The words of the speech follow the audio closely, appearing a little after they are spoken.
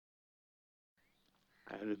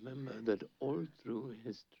I remember that all through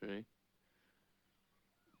history,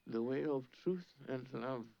 the way of truth and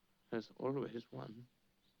love has always won.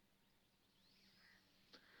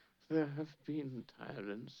 There have been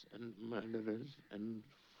tyrants and murderers, and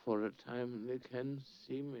for a time they can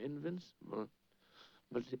seem invincible,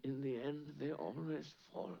 but in the end they always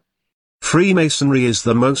fall. Freemasonry is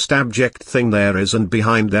the most abject thing there is, and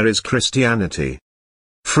behind there is Christianity.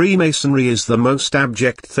 Freemasonry is the most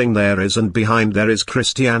abject thing there is, and behind there is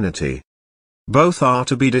Christianity. Both are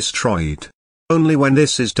to be destroyed. Only when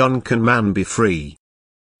this is done can man be free.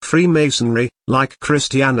 Freemasonry, like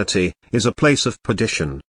Christianity, is a place of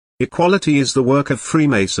perdition. Equality is the work of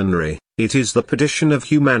Freemasonry, it is the perdition of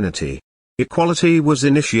humanity. Equality was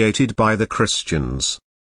initiated by the Christians.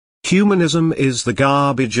 Humanism is the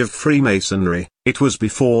garbage of Freemasonry, it was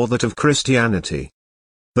before that of Christianity.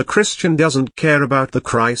 The Christian doesn't care about the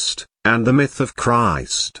Christ, and the myth of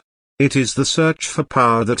Christ. It is the search for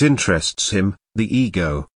power that interests him, the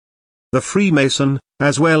ego. The Freemason,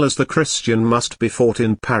 as well as the Christian, must be fought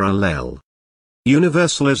in parallel.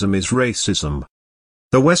 Universalism is racism.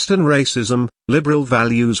 The Western racism, liberal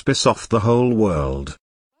values piss off the whole world.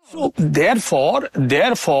 So therefore,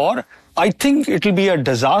 I think it will be a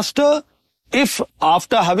disaster if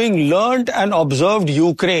after having learned and observed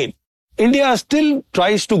Ukraine, India still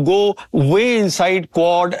tries to go way inside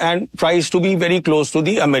Quad and tries to be very close to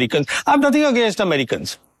the Americans. I have nothing against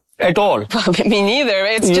Americans at all. Me neither.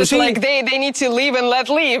 It's just like they need to leave and let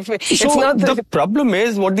leave. It's not the problem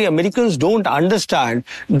is what the Americans don't understand,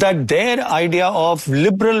 that their idea of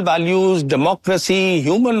liberal values, democracy,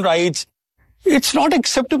 human rights, it's not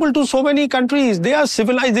acceptable to so many countries. They are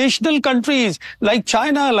civilizational countries like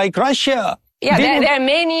China, like Russia. Yeah, there are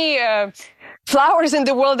many flowers in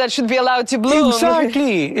the world that should be allowed to bloom.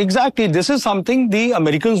 Exactly. This is something the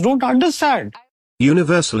Americans don't understand.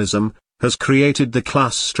 Universalism has created the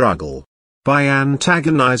class struggle by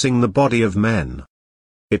antagonizing the body of men.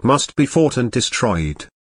 It must be fought and destroyed.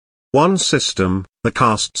 One system, the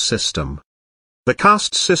caste system. The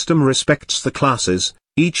caste system respects the classes.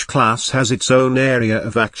 Each class has its own area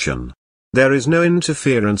of action. There is no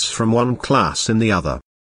interference from one class in the other.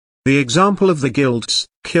 The example of the guilds,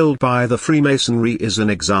 killed by the Freemasonry, is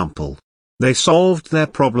an example. They solved their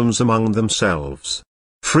problems among themselves.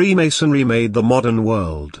 Freemasonry made the modern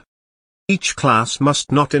world. Each class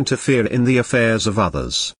must not interfere in the affairs of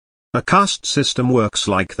others. A caste system works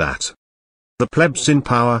like that. The plebs in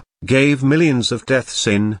power gave millions of deaths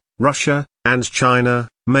in Russia and China,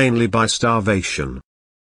 mainly by starvation.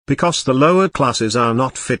 Because the lower classes are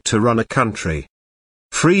not fit to run a country.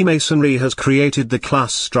 Freemasonry has created the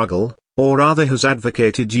class struggle, or rather has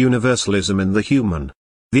advocated universalism in the human.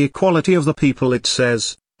 The equality of the people, it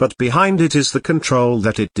says, but behind it is the control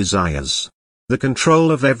that it desires. The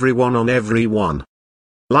control of everyone on everyone.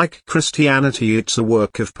 Like Christianity, it's a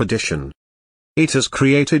work of perdition. It has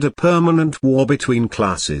created a permanent war between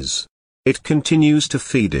classes. It continues to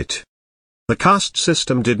feed it. The caste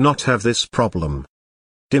system did not have this problem.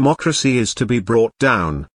 Democracy is to be brought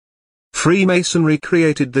down. Freemasonry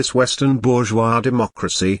created this Western bourgeois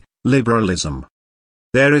democracy, liberalism.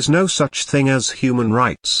 There is no such thing as human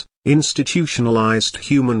rights. Institutionalized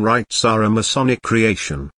human rights are a Masonic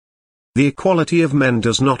creation. The equality of men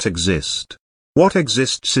does not exist. What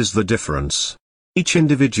exists is the difference. Each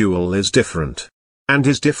individual is different. And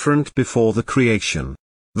is different before the creation.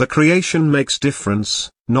 The creation makes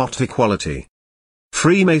difference, not equality.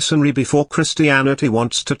 Freemasonry before Christianity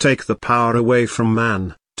wants to take the power away from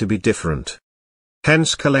man, to be different.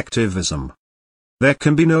 Hence collectivism. There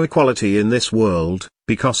can be no equality in this world,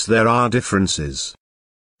 because there are differences.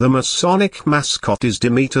 The Masonic mascot is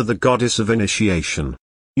Demeter, the goddess of initiation.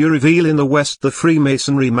 You reveal in the West the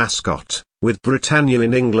Freemasonry mascot, with Britannia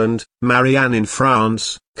in England, Marianne in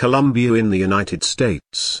France, Columbia in the United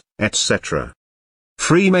States, etc.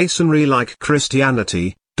 Freemasonry, like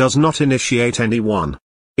Christianity, does not initiate anyone.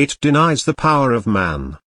 It denies the power of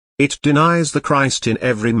man. It denies the Christ in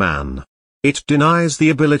every man. It denies the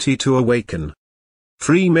ability to awaken.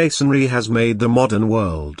 Freemasonry has made the modern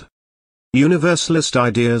world. Universalist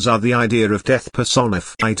ideas are the idea of death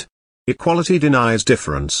personified. Equality denies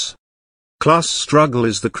difference. Class struggle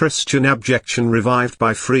is the Christian abjection revived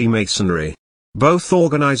by Freemasonry. Both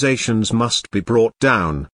organizations must be brought down,